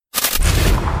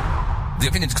The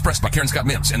opinions expressed by Karen Scott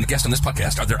Mims and the guests on this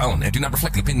podcast are their own and do not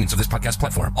reflect the opinions of this podcast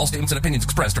platform. All statements and opinions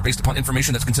expressed are based upon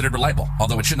information that's considered reliable,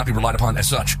 although it should not be relied upon as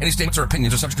such. Any statements or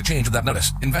opinions are subject to change without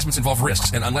notice. Investments involve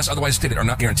risks and, unless otherwise stated, are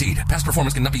not guaranteed. Past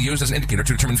performance cannot be used as an indicator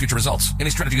to determine future results.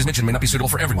 Any strategies mentioned may not be suitable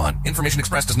for everyone. Information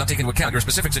expressed does not take into account your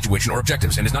specific situation or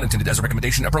objectives and is not intended as a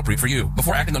recommendation appropriate for you.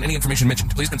 Before acting on any information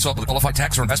mentioned, please consult with a qualified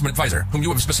tax or investment advisor whom you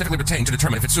have specifically retained to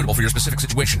determine if it's suitable for your specific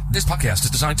situation. This podcast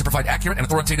is designed to provide accurate and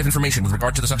authoritative information with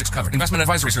regard to the subjects covered. Investment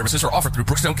advisory services are offered through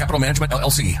Brookstone Capital Management,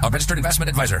 LLC, a registered investment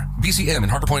advisor. BCM and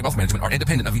Harbor Point Wealth Management are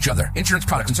independent of each other. Insurance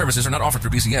products and services are not offered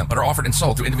through BCM, but are offered and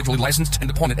sold through individually licensed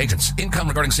and appointed agents. Income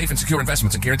regarding safe and secure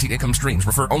investments and guaranteed income streams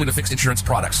refer only to fixed insurance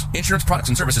products. Insurance products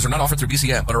and services are not offered through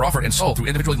BCM, but are offered and sold through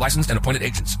individually licensed and appointed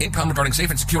agents. Income regarding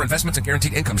safe and secure investments and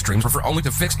guaranteed income streams refer only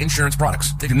to fixed insurance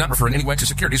products. They do not refer in any way to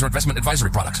securities or investment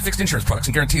advisory products. Fixed insurance products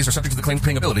and guarantees are subject to the claims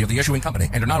paying ability of the issuing company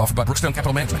and are not offered by Brookstone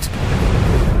Capital Management.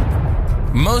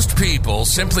 Most people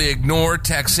simply ignore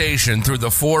taxation through the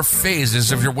 4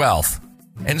 phases of your wealth.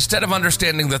 Instead of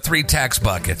understanding the 3 tax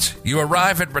buckets, you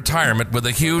arrive at retirement with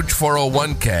a huge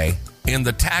 401k in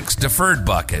the tax-deferred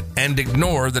bucket and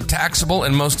ignore the taxable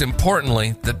and, most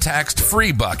importantly, the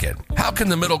tax-free bucket. How can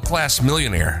the middle-class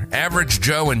millionaire, average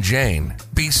Joe and Jane,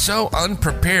 be so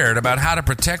unprepared about how to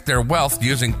protect their wealth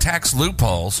using tax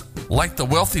loopholes like the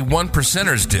wealthy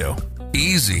 1%ers do?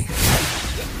 Easy.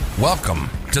 Welcome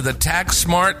to the Tax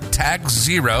Smart, Tax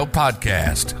Zero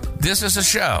podcast. This is a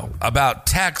show about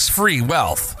tax-free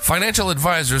wealth. Financial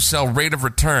advisors sell rate of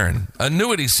return.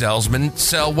 Annuity salesmen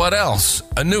sell what else?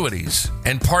 Annuities.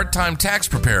 And part-time tax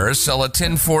preparers sell a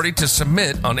 1040 to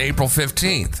submit on April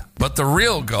 15th. But the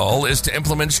real goal is to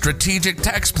implement strategic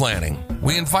tax planning.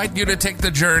 We invite you to take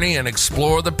the journey and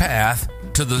explore the path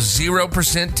to the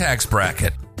 0% tax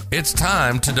bracket. It's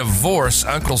time to divorce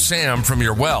Uncle Sam from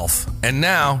your wealth. And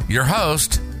now, your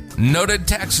host, noted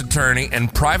tax attorney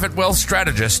and private wealth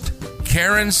strategist,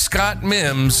 Karen Scott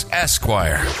Mims,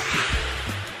 Esquire.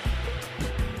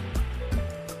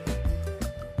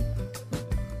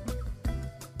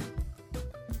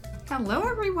 Hello,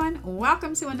 everyone.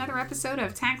 Welcome to another episode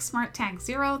of Tax Smart, Tax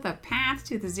Zero, the path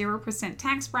to the 0%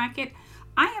 tax bracket.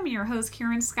 I am your host,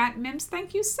 Karen Scott Mims.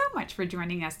 Thank you so much for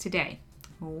joining us today.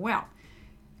 Well,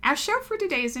 our show for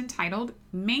today is entitled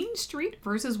Main Street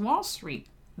versus Wall Street.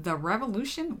 The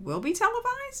revolution will be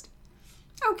televised?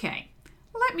 Okay,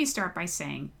 let me start by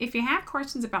saying, if you have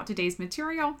questions about today's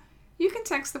material, you can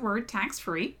text the word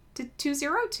tax-free to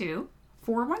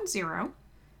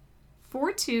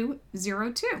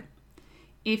 202-410-4202.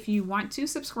 If you want to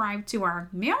subscribe to our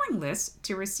mailing list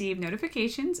to receive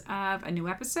notifications of a new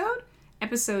episode,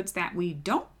 episodes that we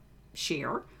don't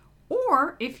share,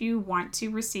 or if you want to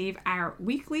receive our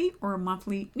weekly or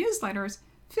monthly newsletters,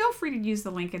 feel free to use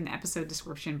the link in the episode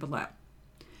description below.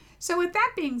 So with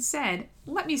that being said,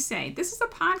 let me say this is a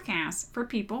podcast for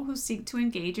people who seek to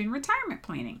engage in retirement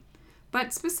planning,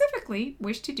 but specifically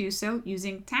wish to do so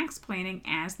using tax planning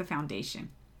as the foundation.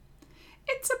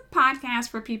 It's a podcast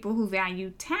for people who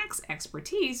value tax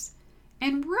expertise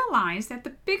and realize that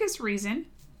the biggest reason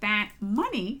that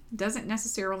money doesn't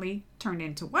necessarily turn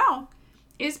into wealth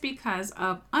is because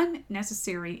of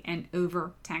unnecessary and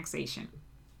over taxation.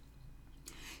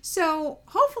 So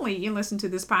hopefully you listen to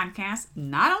this podcast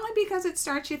not only because it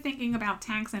starts you thinking about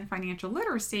tax and financial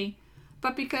literacy,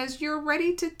 but because you're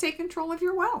ready to take control of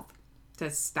your wealth, to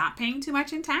stop paying too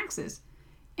much in taxes,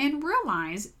 and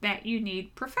realize that you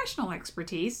need professional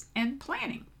expertise and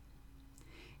planning.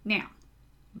 Now,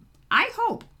 I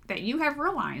hope that you have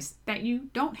realized that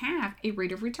you don't have a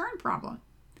rate of return problem.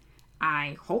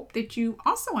 I hope that you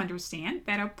also understand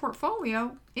that a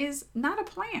portfolio is not a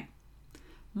plan.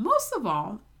 Most of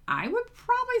all, I would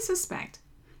probably suspect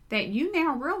that you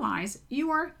now realize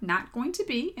you are not going to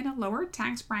be in a lower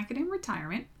tax bracket in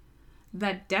retirement.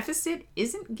 The deficit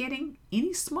isn't getting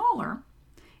any smaller.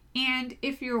 And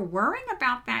if you're worrying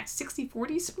about that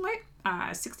 60-40 split,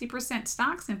 60%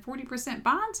 stocks and 40%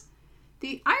 bonds,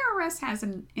 the IRS has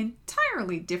an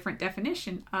entirely different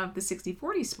definition of the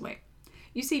 60-40 split.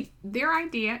 You see, their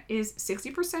idea is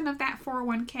 60% of that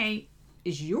 401k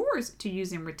is yours to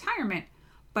use in retirement,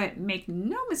 but make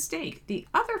no mistake, the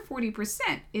other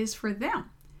 40% is for them.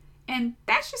 And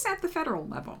that's just at the federal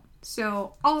level.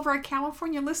 So all of our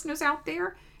California listeners out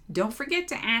there, don't forget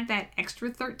to add that extra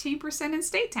 13% in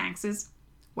state taxes.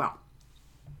 Well,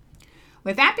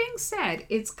 with that being said,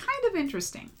 it's kind of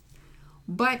interesting.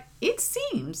 But it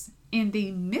seems in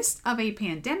the midst of a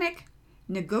pandemic,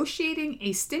 negotiating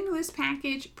a stimulus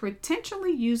package,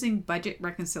 potentially using budget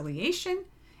reconciliation,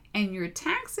 and your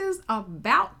taxes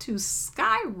about to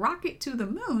skyrocket to the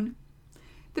moon,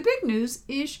 the big news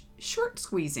is short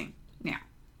squeezing. Now,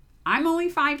 I'm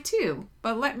only 5'2",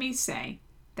 but let me say,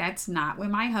 that's not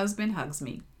when my husband hugs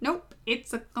me. Nope,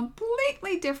 it's a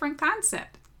completely different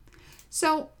concept.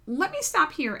 So let me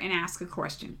stop here and ask a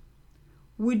question.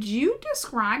 Would you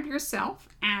describe yourself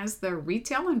as the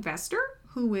retail investor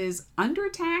who is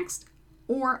undertaxed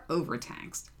or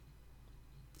overtaxed?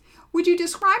 Would you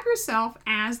describe yourself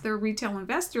as the retail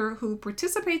investor who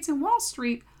participates in Wall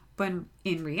Street but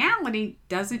in reality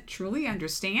doesn't truly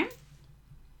understand?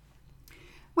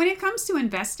 When it comes to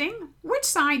investing, which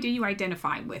side do you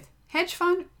identify with, hedge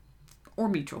fund or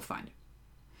mutual fund?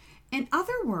 In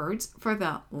other words, for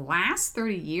the last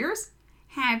 30 years,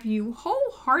 have you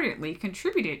wholeheartedly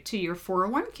contributed to your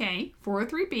 401k,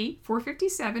 403b,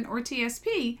 457, or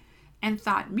TSP and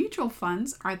thought mutual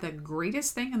funds are the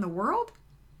greatest thing in the world?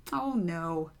 Oh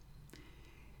no.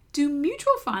 Do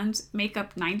mutual funds make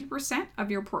up 90%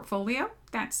 of your portfolio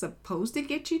that's supposed to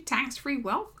get you tax-free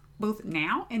wealth, both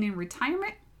now and in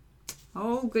retirement?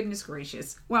 Oh, goodness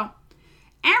gracious. Well,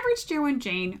 average Joe and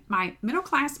Jane, my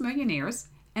middle-class millionaires,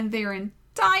 and their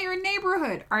entire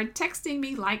neighborhood are texting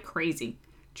me like crazy,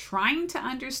 trying to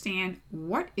understand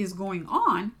what is going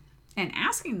on and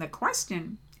asking the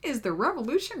question, is the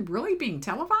revolution really being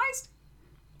televised?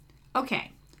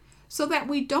 Okay, so that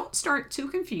we don't start too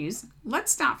confused,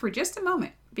 let's stop for just a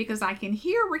moment because I can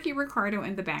hear Ricky Ricardo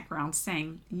in the background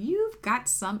saying, you've got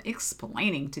some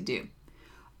explaining to do.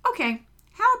 Okay,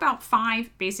 how about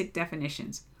 5 basic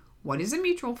definitions? What is a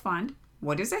mutual fund?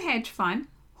 What is a hedge fund?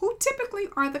 Who typically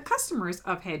are the customers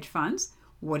of hedge funds?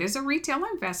 What is a retail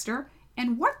investor?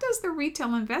 And what does the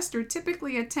retail investor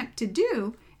typically attempt to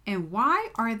do? And why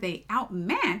are they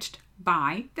outmatched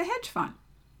by the hedge fund?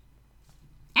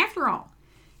 After all,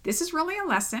 this is really a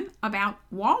lesson about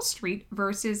Wall Street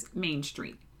versus Main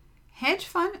Street, hedge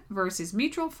fund versus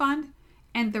mutual fund,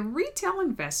 and the retail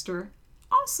investor,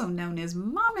 also known as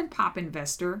mom and pop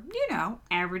investor,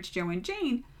 average Joe and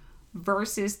Jane,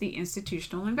 versus the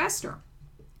institutional investor.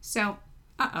 So,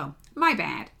 my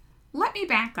bad. Let me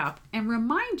back up and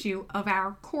remind you of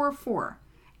our core 4.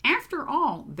 After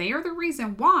all, they are the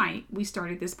reason why we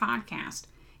started this podcast.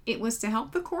 It was to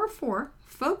help the core 4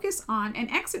 focus on an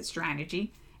exit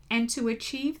strategy and to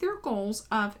achieve their goals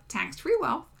of tax-free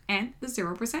wealth and the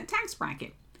 0% tax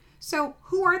bracket. So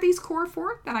who are these core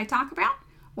 4 that I talk about?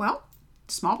 Well,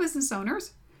 small business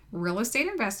owners, real estate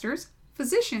investors,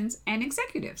 physicians, and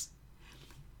executives.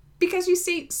 Because you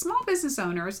see, small business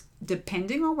owners,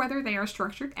 depending on whether they are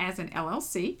structured as an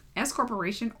LLC, S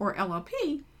corporation, or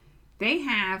LLP, they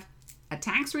have a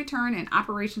tax return and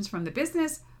operations from the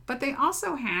business, but they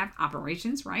also have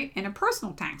operations, right, and a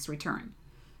personal tax return.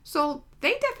 So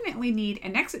they definitely need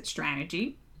an exit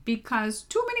strategy because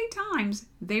too many times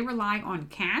they rely on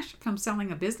cash from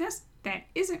selling a business that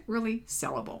isn't really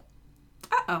sellable.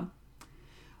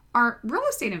 Our real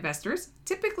estate investors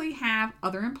typically have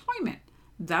other employment.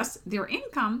 Thus, their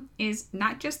income is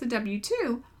not just the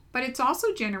W-2, but it's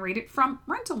also generated from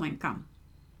rental income.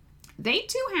 They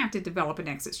too have to develop an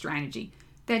exit strategy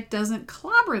that doesn't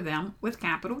clobber them with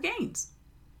capital gains.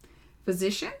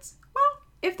 Physicians, well,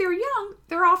 if they're young,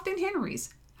 they're often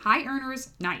Henrys, high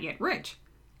earners, not yet rich,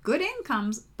 good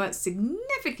incomes, but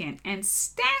significant and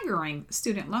staggering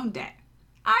student loan debt.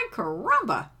 Ay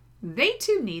caramba! They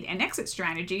too need an exit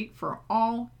strategy for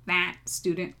all that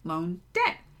student loan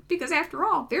debt. Because after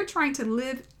all, they're trying to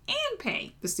live and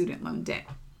pay the student loan debt.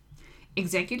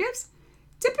 Executives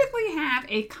typically have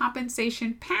a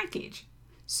compensation package.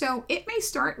 So it may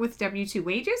start with W-2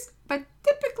 wages, but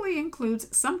typically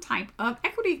includes some type of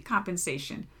equity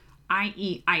compensation,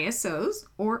 i.e. ISOs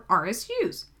or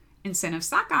RSUs, incentive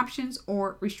stock options,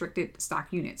 or restricted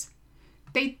stock units.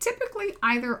 They typically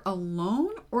either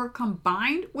alone or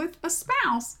combined with a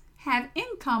spouse have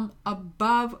income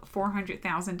above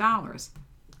 $400,000.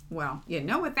 Well, you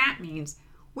know what that means.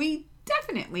 We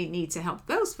definitely need to help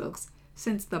those folks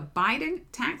since the Biden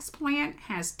tax plan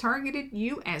has targeted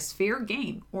you as fair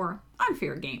game, or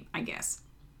unfair game, I guess.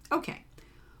 Okay,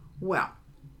 well,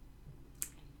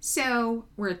 so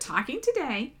we're talking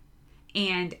today,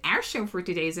 and our show for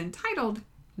today is entitled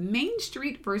Main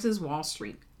Street versus Wall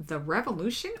Street. The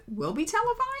revolution will be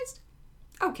televised?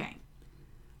 Okay,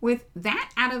 with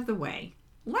that out of the way,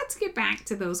 let's get back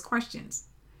to those questions.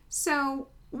 So,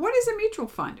 what is a mutual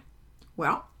fund?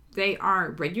 Well, they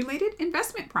are regulated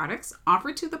investment products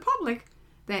offered to the public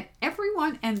that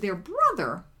everyone and their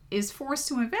brother is forced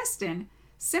to invest in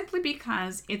simply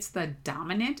because it's the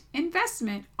dominant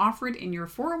investment offered in your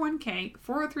 401k,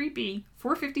 403b,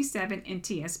 457, and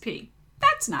TSP.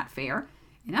 That's not fair.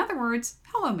 In other words,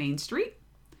 hello, Main Street.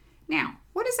 Now,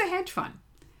 what is a hedge fund?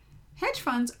 Hedge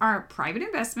funds are private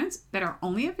investments that are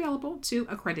only available to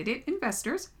accredited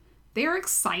investors. They are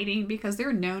exciting because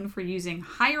they're known for using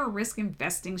higher risk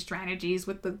investing strategies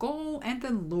with the goal and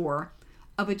the lure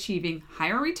of achieving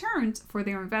higher returns for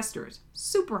their investors,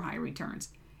 super high returns.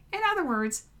 In other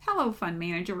words, hello fund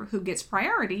manager who gets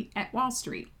priority at Wall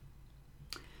Street.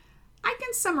 I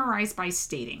can summarize by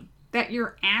stating that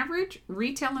your average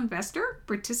retail investor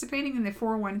participating in the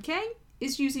 401k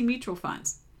is using mutual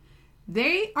funds.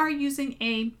 They are using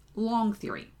a long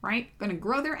theory, right? Going to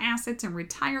grow their assets and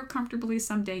retire comfortably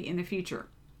someday in the future.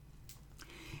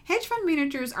 Hedge fund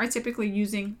managers are typically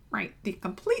using, right, the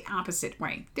complete opposite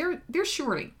way. They're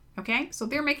shorting, okay? So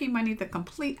they're making money the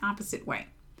complete opposite way.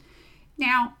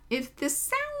 Now, if this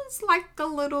sounds like a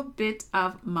little bit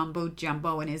of mumbo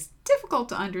jumbo and is difficult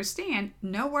to understand,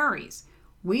 no worries.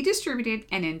 We distributed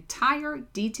an entire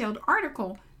detailed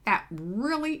article that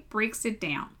really breaks it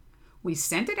down. We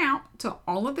sent it out to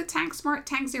all of the TaxSmart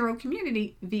TaxZero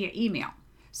community via email.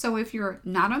 So if you're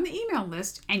not on the email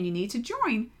list and you need to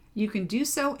join, you can do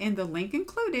so in the link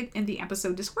included in the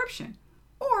episode description.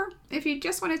 Or if you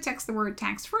just want to text the word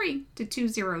tax-free to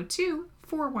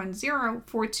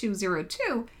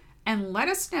 202-410-4202 and let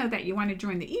us know that you want to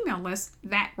join the email list,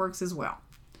 that works as well.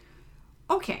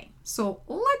 Okay, so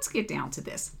let's get down to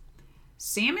this.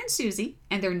 Sam and Susie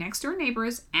and their next door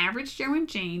neighbors, Average Joe and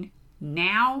Jane,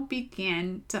 now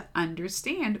begin to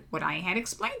understand what I had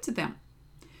explained to them.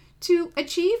 To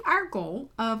achieve our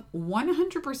goal of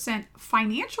 100%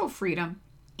 financial freedom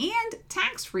and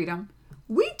tax freedom,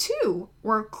 we too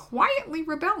were quietly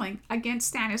rebelling against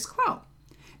status quo.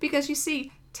 Because you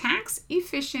see,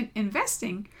 tax-efficient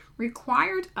investing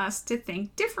required us to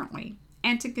think differently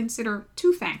and to consider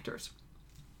two factors.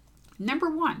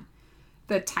 Number one,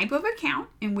 the type of account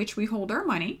in which we hold our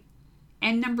money.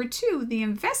 And number two, the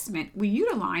investment we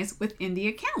utilize within the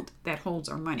account that holds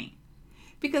our money.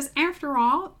 Because after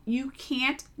all, you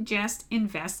can't just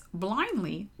invest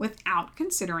blindly without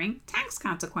considering tax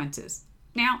consequences.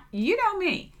 Now, you know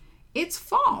me, it's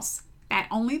false that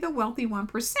only the wealthy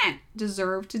 1%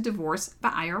 deserve to divorce the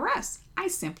IRS. I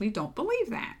simply don't believe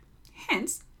that.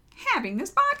 Hence, having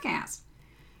this podcast.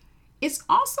 It's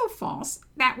also false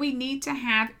that we need to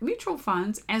have mutual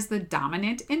funds as the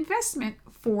dominant investment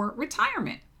for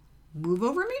retirement. Move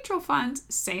over mutual funds,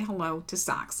 say hello to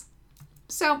stocks.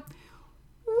 So,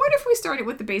 what if we started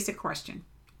with the basic question?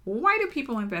 Why do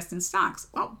people invest in stocks?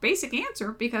 Well, basic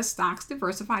answer, because stocks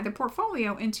diversify the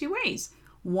portfolio in two ways.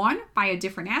 One by a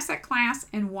different asset class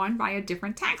and one by a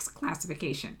different tax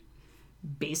classification.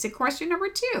 Basic question number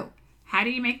two. How do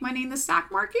you make money in the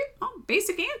stock market? Well,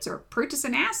 basic answer, purchase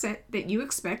an asset that you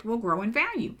expect will grow in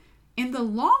value. In the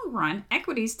long run,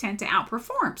 equities tend to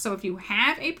outperform. So if you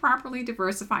have a properly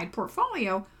diversified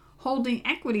portfolio holding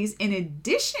equities in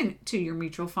addition to your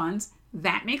mutual funds,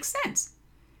 that makes sense.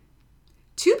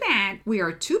 Too bad we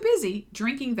are too busy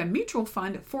drinking the mutual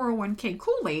fund 401k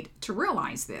Kool-Aid to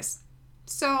realize this.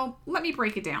 So let me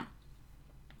break it down.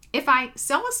 If I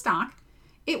sell a stock,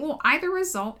 it will either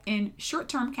result in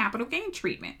short-term capital gain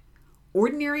treatment,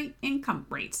 ordinary income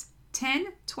rates,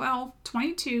 10, 12,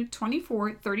 22,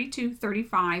 24, 32,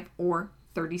 35, or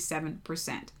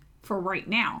 37% for right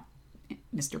now,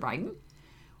 Mr. Biden,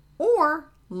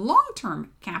 or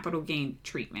long-term capital gain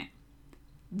treatment,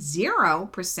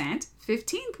 0%,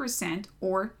 15%,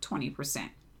 or 20%.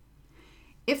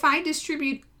 If I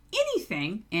distribute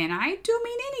anything, and I do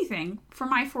mean anything, from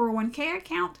my 401k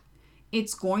account,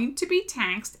 it's going to be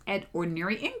taxed at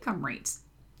ordinary income rates.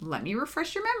 Let me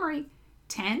refresh your memory.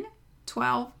 10,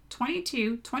 12,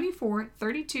 22, 24,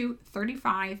 32,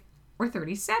 35, or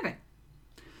 37.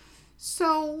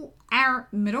 So our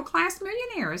middle-class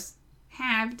millionaires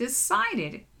have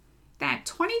decided that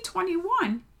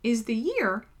 2021 is the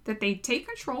year that they take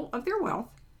control of their wealth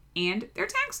and their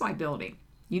tax liability.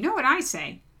 You know what I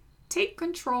say, take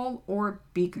control or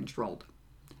be controlled.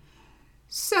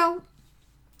 So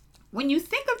when you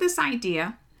think of this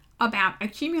idea about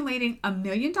accumulating $1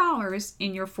 million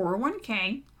in your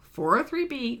 401k,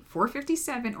 403b,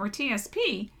 457, or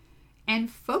TSP, and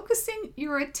focusing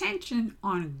your attention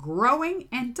on growing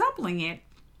and doubling it,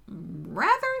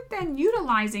 rather than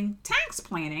utilizing tax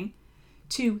planning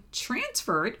to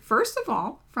transfer it, first of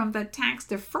all, from the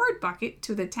tax-deferred bucket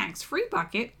to the tax-free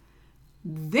bucket,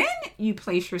 then you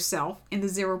place yourself in the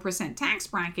 0% tax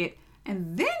bracket,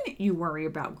 and then you worry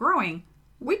about growing.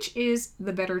 Which is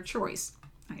the better choice?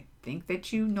 I think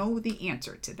that you know the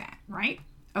answer to that, right?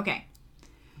 Okay.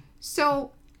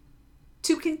 So,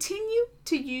 to continue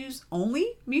to use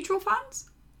only mutual funds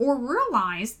or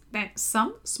realize that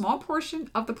some small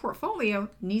portion of the portfolio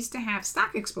needs to have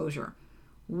stock exposure,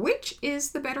 which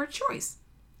is the better choice?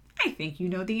 I think you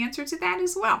know the answer to that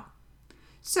as well.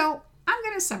 So, I'm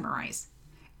going to summarize.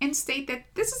 and state that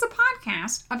this is a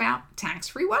podcast about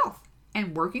tax-free wealth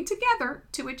and working together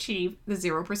to achieve the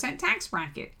 0% tax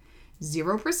bracket.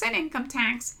 0% income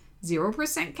tax,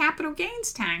 0% capital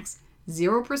gains tax,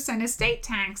 0% estate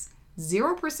tax,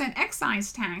 0%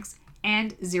 excise tax,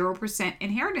 and 0%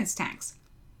 inheritance tax.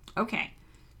 Okay,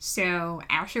 so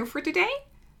our show for today,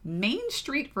 Main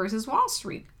Street versus Wall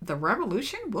Street. The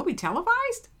revolution will be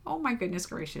televised? Oh my goodness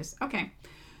gracious. Okay,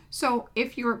 so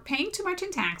if you're paying too much in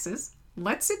taxes,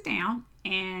 let's sit down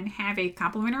and have a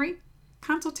complimentary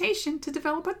consultation to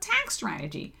develop a tax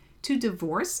strategy to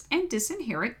divorce and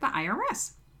disinherit the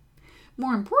IRS.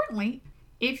 More importantly,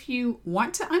 if you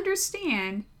want to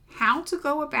understand how to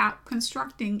go about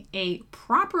constructing a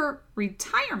proper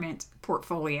retirement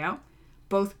portfolio,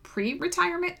 both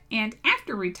pre-retirement and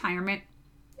after retirement,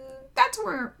 that's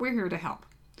where we're here to help.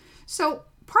 So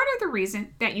part of the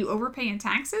reason that you overpay in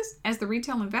taxes as the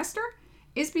retail investor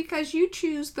is because you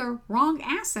choose the wrong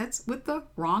assets with the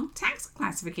wrong tax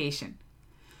classification.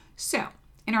 So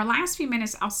in our last few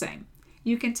minutes, I'll say,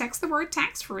 you can text the word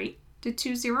tax-free to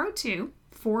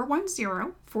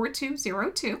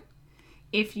 202-410-4202.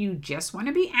 If you just want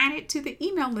to be added to the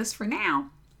email list for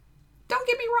now, don't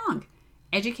get me wrong.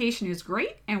 Education is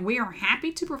great, and we are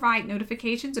happy to provide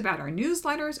notifications about our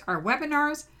newsletters, our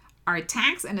webinars, our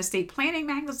tax and estate planning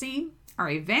magazine, our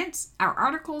events, our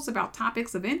articles about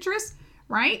topics of interest,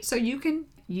 right? So you can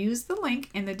use the link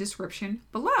in the description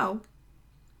below.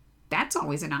 That's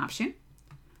always an option.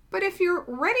 But if you're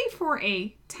ready for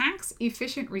a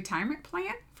tax-efficient retirement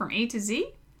plan from A to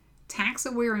Z,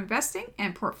 tax-aware investing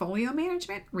and portfolio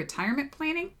management, retirement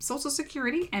planning, Social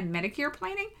Security and Medicare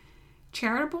planning,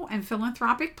 charitable and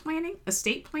philanthropic planning,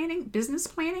 estate planning, business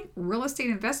planning, real estate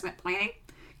investment planning,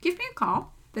 give me a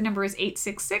call. The number is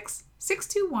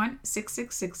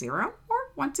 866-621-6660. Or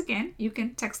once again, you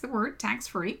can text the word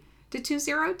tax-free to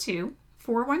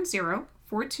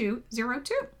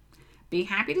 202-410-4202. Be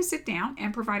happy to sit down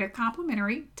and provide a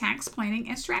complimentary tax planning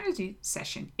and strategy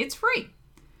session. It's free.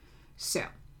 So,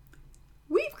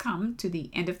 we've come to the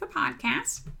end of the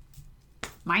podcast.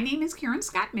 My name is Karen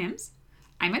Scott Mims.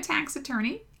 I'm a tax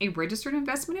attorney, a registered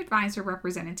investment advisor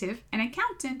representative, an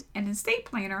accountant, an estate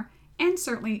planner, and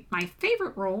certainly my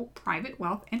favorite role, private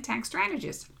wealth and tax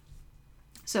strategist.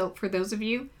 So for those of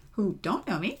you who don't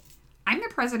know me, I'm the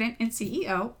president and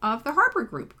CEO of the Harbor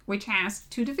Group, which has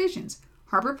two divisions,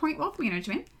 Harbor Point Wealth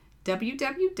Management,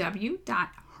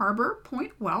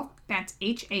 www.harborpointwealth, that's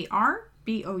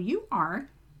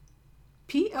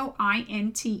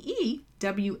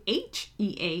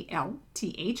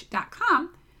HarborPointWealth.com.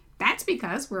 That's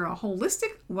because we're a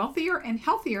holistic, wealthier, and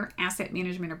healthier asset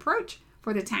management approach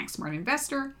for the tax smart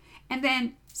investor. And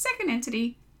then second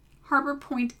entity, Harbor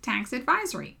Point Tax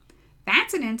Advisory.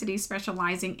 That's an entity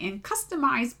specializing in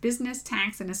customized business,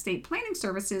 tax, and estate planning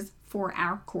services for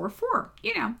our core four,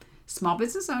 small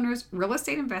business owners, real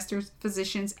estate investors,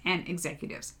 physicians, and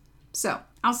executives. So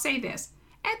I'll say this,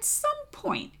 at some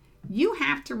point, you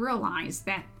have to realize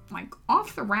that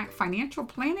off-the-rack financial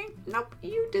planning, nope,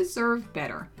 you deserve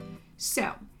better.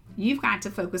 So you've got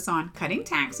to focus on cutting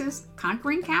taxes,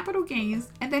 conquering capital gains,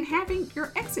 and then having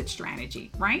your exit strategy,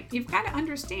 right? You've got to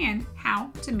understand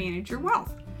how to manage your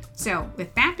wealth. So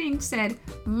with that being said,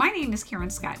 my name is Karen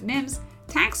Scott Mims,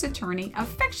 tax attorney,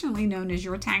 affectionately known as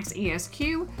your tax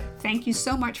ESQ. Thank you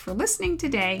so much for listening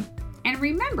today. And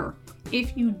remember,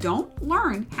 if you don't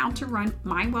learn how to run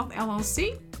My Wealth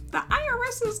LLC, the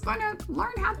IRS is going to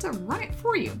learn how to run it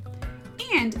for you.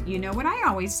 And you know what I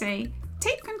always say,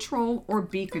 take control or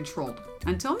be controlled.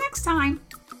 Until next time.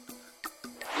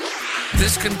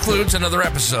 This concludes another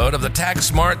episode of the Tax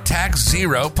Smart Tax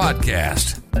Zero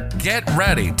podcast. Get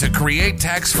ready to create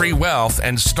tax-free wealth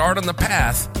and start on the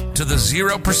path to the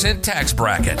 0% tax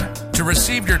bracket. To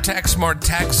receive your Tax Smart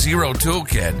Tax Zero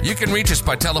toolkit, you can reach us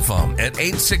by telephone at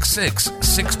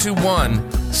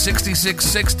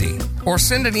 866-621-6660 or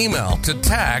send an email to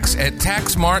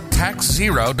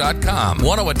tax@taxsmarttaxzero.com.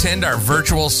 Want to attend our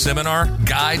virtual seminar,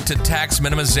 Guide to Tax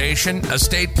Minimization,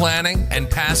 Estate Planning, and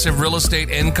Passive Real Estate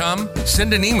Income?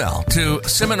 Send an email to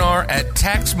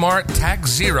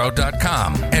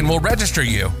seminar@taxsmarttaxzero.com and we'll register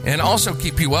you and also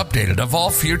keep you updated of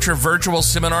all future virtual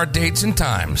seminar dates and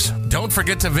times. Don't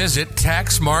forget to visit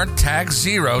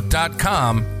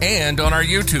taxsmarttaxzero.com and on our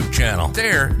YouTube channel.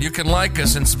 There, you can like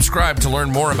us and subscribe to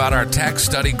learn more about our tax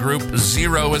study group,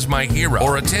 Zero is My Hero,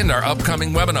 or attend our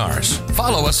upcoming webinars.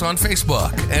 Follow us on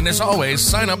Facebook, and as always,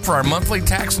 sign up for our monthly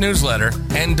tax newsletter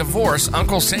and divorce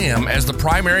Uncle Sam as the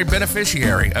primary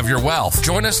beneficiary of your wealth.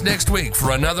 Join us next week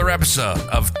for another episode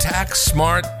of Tax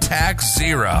Smart Tax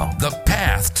Zero, the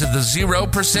path to the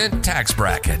 0% tax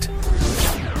bracket.